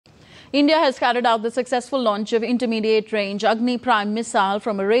India has carried out the successful launch of intermediate-range Agni Prime missile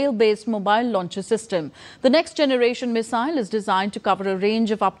from a rail-based mobile launcher system. The next-generation missile is designed to cover a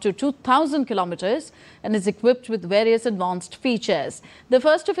range of up to 2,000 kilometers and is equipped with various advanced features. The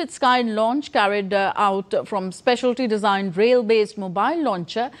first-of-its-kind launch carried out from specialty-designed rail-based mobile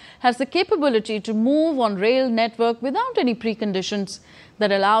launcher has the capability to move on rail network without any preconditions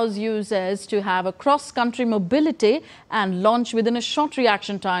that allows users to have a cross-country mobility and launch within a short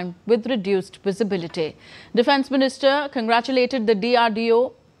reaction time with reduced visibility. Defence Minister congratulated the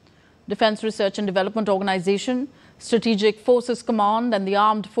DRDO, Defence Research and Development Organization, Strategic Forces Command and the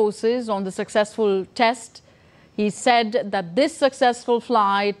Armed Forces on the successful test. He said that this successful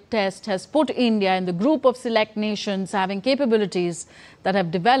flight test has put India in the group of select nations having capabilities that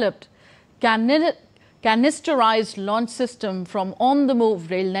have developed canisterized launch system from on-the-move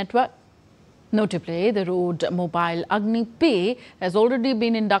rail network. Notably, the road mobile Agni Prime has already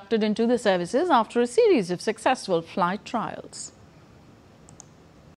been inducted into the services after a series of successful flight trials.